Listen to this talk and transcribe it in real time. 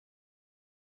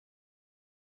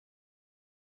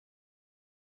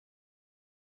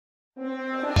Praise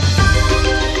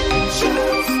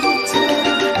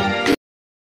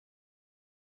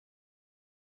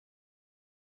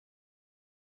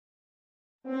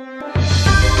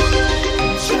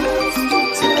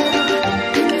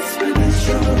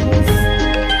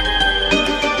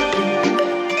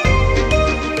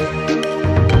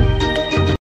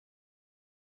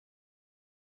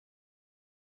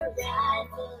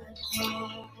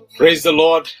the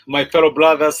Lord, my fellow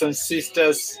brothers and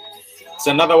sisters. It's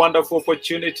another wonderful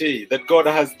opportunity that God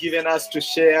has given us to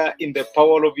share in the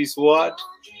power of His Word.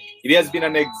 It has been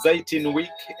an exciting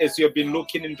week as we have been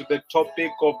looking into the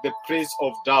topic of the praise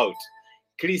of doubt,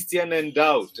 Christian and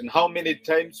doubt, and how many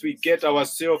times we get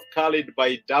ourselves carried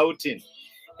by doubting,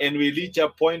 and we reach a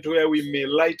point where we may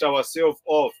light ourselves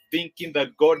off, thinking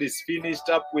that God is finished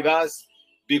up with us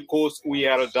because we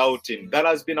are doubting. That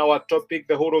has been our topic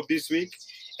the whole of this week.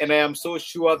 And I am so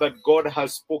sure that God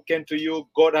has spoken to you.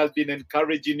 God has been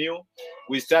encouraging you.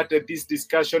 We started this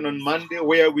discussion on Monday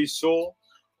where we saw,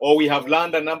 or we have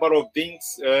learned a number of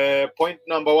things. Point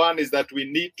number one is that we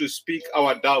need to speak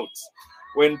our doubts.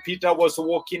 When Peter was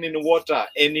walking in water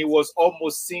and he was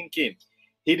almost sinking,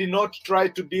 he did not try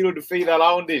to build faith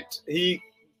around it. He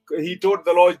told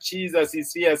the Lord Jesus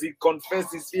his fears. He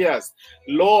confessed his fears.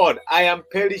 Lord, I am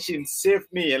perishing. Save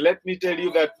me. And let me tell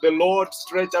you that the Lord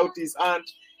stretched out his hand.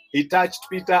 He touched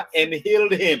Peter and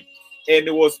healed him, and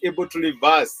was able to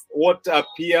reverse what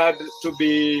appeared to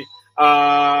be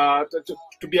a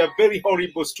very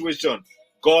horrible situation.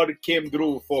 God came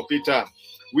through for Peter.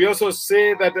 We also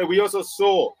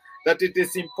saw that it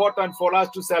is important for us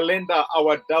to surrender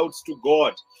our doubts to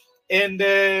God, and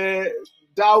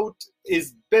doubt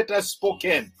is better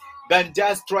spoken than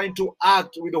just trying to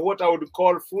act with what I would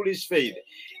call foolish faith.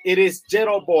 It is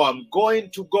Jeroboam going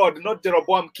to God, not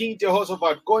Jeroboam, King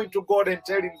Jehoshaphat, going to God and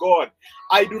telling God,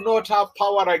 I do not have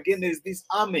power against this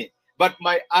army, but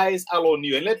my eyes are on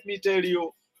you. And let me tell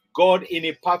you, God in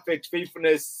a perfect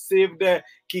faithfulness saved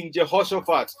King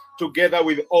Jehoshaphat together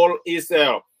with all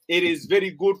Israel. It is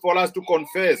very good for us to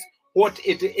confess what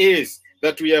it is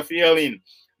that we are feeling.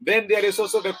 Then there is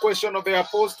also the question of the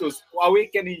apostles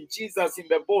awakening Jesus in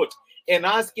the boat and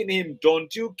asking him,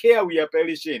 don't you care we are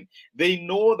perishing? They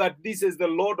know that this is the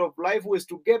Lord of life who is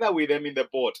together with them in the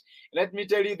boat. Let me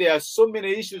tell you, there are so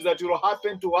many issues that will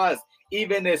happen to us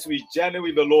even as we journey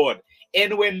with the Lord.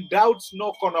 And when doubts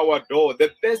knock on our door,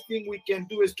 the best thing we can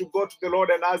do is to go to the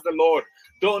Lord and ask the Lord,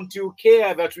 don't you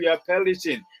care that we are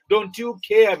perishing? Don't you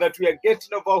care that we are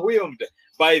getting overwhelmed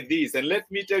by this? And let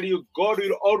me tell you, God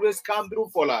will always come through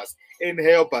for us and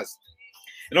help us.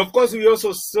 And of course, we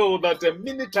also saw that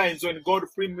many times when God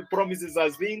promises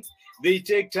us things, they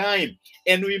take time.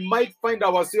 And we might find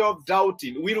ourselves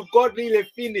doubting, will God really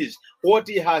finish what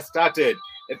he has started?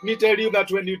 Let me tell you that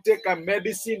when you take a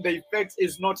medicine, the effect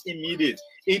is not immediate.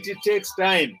 It takes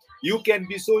time. You can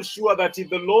be so sure that if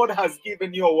the Lord has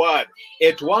given you a word,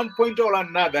 at one point or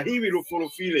another, he will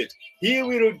fulfill it. He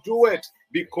will do it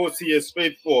because he is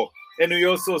faithful. And we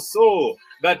also saw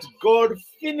that God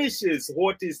finishes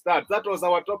what he starts. That was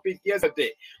our topic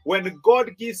yesterday. When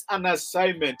God gives an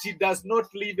assignment, he does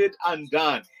not leave it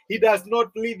undone. He does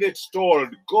not leave it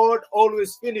stalled. God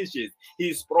always finishes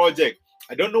his project.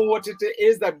 I don't know what it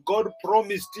is that God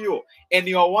promised you, and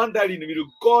you are wondering, will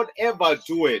God ever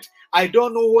do it? I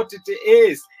don't know what it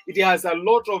is. It has a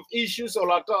lot of issues or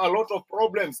a lot of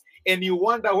problems, and you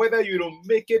wonder whether you will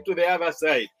make it to the other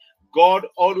side. God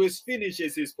always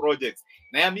finishes his projects.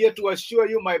 And I am here to assure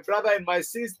you, my brother and my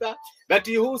sister, that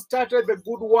he who started the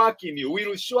good work in you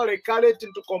will surely carry it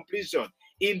into completion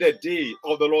in the day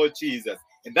of the Lord Jesus.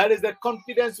 And that is the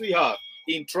confidence we have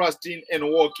in trusting and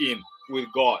walking with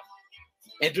God.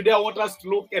 And today I want us to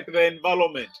look at the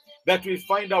environment that we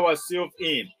find ourselves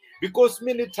in. Because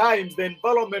many times the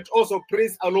environment also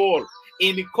plays a role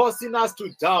in causing us to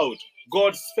doubt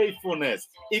God's faithfulness.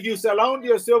 If you surround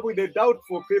yourself with the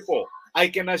doubtful people, I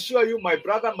can assure you, my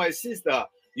brother, my sister,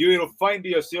 you will find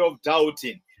yourself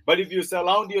doubting. But if you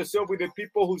surround yourself with the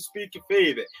people who speak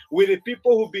faith, with the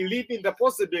people who believe in the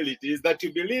possibilities that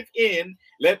you believe in,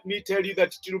 let me tell you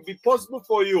that it will be possible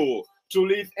for you to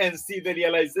live and see the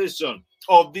realization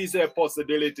of these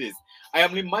possibilities. I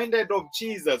am reminded of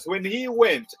Jesus when he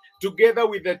went together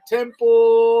with the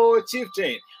temple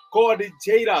chieftain called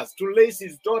Jairus to raise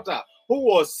his daughter who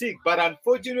was sick but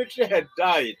unfortunately had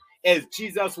died as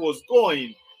Jesus was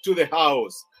going to the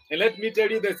house. And let me tell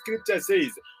you, the scripture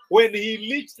says, when he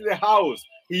reached the house,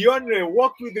 he only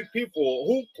walked with the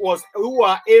people who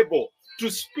were able to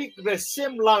speak the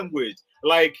same language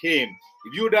like him.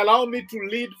 If you would allow me to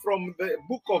read from the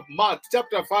book of Mark,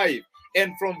 chapter 5,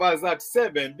 and from verse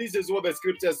 7, this is what the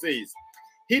scripture says.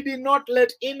 He did not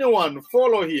let anyone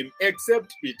follow him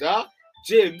except Peter,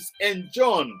 James, and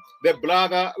John, the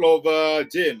brother of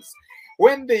James.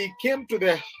 When they came to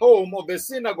the home of the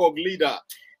synagogue leader,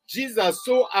 Jesus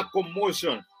saw a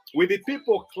commotion with the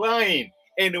people crying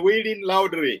and wailing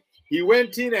loudly. He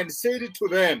went in and said to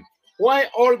them, "Why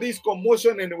all this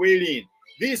commotion and wailing?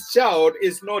 This child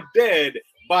is not dead,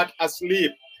 but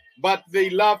asleep." But they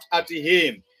laughed at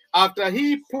him. After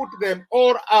he put them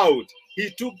all out, he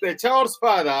took the child's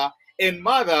father and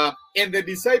mother and the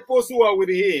disciples who were with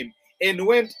him and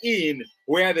went in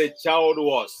where the child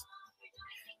was.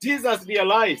 Jesus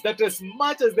realized that as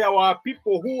much as there were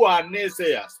people who are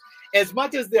naysayers, as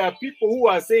much as there are people who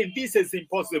are saying this is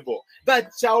impossible, that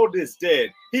child is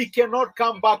dead, he cannot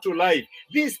come back to life,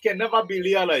 this can never be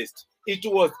realized, it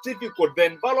was difficult. The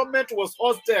environment was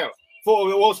hostile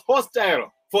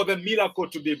for the miracle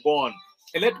to be born.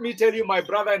 And let me tell you, my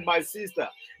brother and my sister,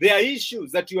 there are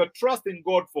issues that you are trusting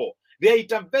God for. There are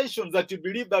interventions that you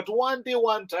believe that one day,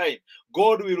 one time,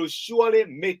 God will surely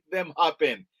make them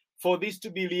happen. For this to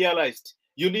be realized,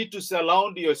 you need to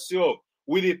surround yourself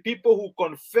with the people who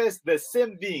confess the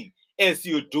same thing as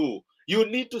you do. You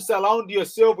need to surround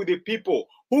yourself with the people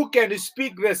who can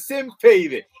speak the same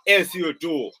faith as you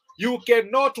do. You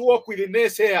cannot walk with the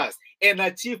naysayers and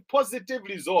achieve positive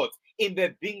results in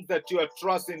the things that you are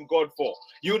trusting God for.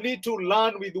 You need to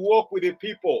learn with walk with the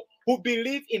people who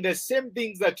believe in the same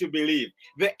things that you believe.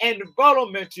 The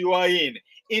environment you are in,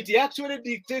 it actually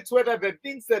dictates whether the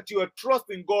things that you are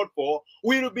trusting God for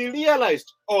will be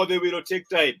realized or they will take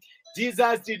time.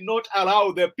 Jesus did not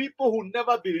allow the people who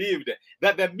never believed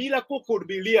that the miracle could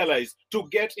be realized to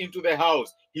get into the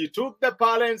house. He took the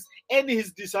parents and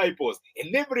his disciples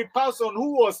and every person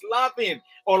who was laughing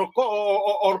or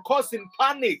causing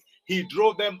panic, he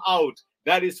drove them out.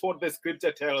 That is what the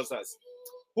scripture tells us.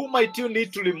 Who might you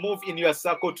need to remove in your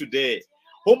circle today?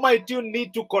 Who might you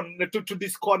need to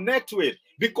disconnect with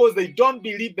because they don't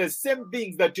believe the same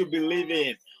things that you believe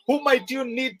in? Who might you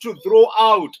need to throw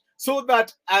out so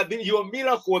that your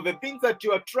miracle, the things that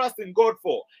you are trusting God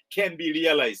for, can be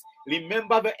realized?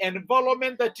 Remember, the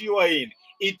environment that you are in,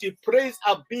 it plays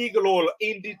a big role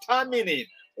in determining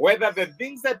whether the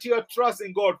things that you are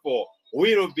trusting God for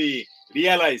will be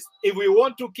realized. If we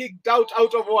want to kick doubt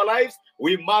out of our lives,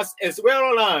 we must as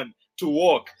well learn to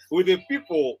walk with the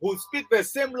people who speak the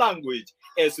same language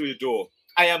as we do.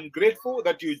 I am grateful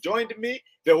that you joined me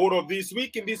the whole of this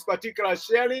week in this particular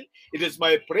sharing. It is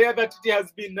my prayer that it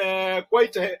has been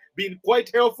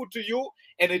quite helpful to you,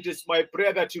 and it is my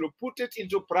prayer that you will put it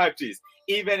into practice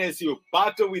even as you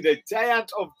battle with the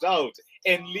giant of doubt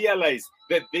and realize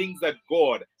the things that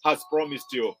God has promised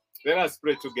you. Let us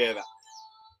pray together.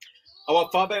 Our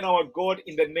Father and our God,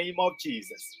 in the name of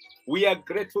Jesus, we are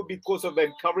grateful because of the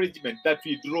encouragement that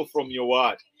we drew from your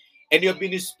word. And you have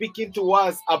been speaking to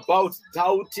us about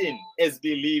doubting as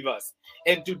believers.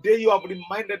 And today you have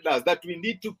reminded us that we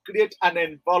need to create an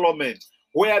environment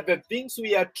where the things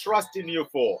we are trusting you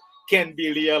for can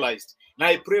be realized. And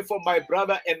I pray for my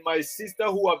brother and my sister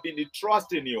who have been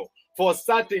trusting you for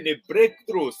certain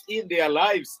breakthroughs in their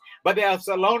lives, but they have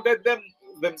surrounded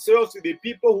themselves with the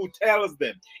people who tells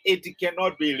them it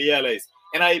cannot be realized.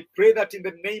 And I pray that in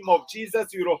the name of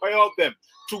Jesus, you will help them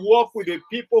to walk with the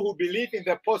people who believe in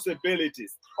the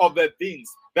possibilities of the things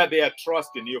that they are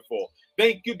trusting you for.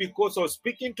 Thank you because of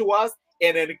speaking to us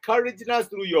and encouraging us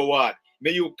through your word.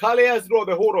 May you carry us through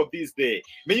the whole of this day.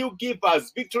 May you give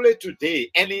us victory today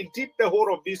and indeed the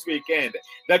whole of this weekend,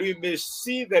 that we may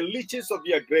see the riches of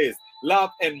your grace,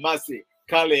 love, and mercy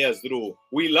carry us through.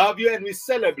 We love you and we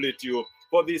celebrate you.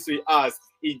 For this we ask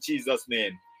in Jesus'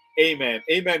 name. Amen.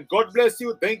 Amen. God bless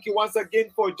you. Thank you once again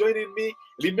for joining me.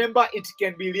 Remember, it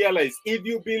can be realized if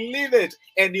you believe it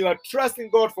and you are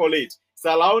trusting God for it.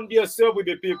 Surround yourself with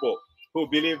the people who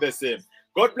believe the same.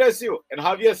 God bless you and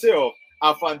have yourself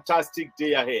a fantastic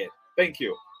day ahead. Thank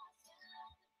you.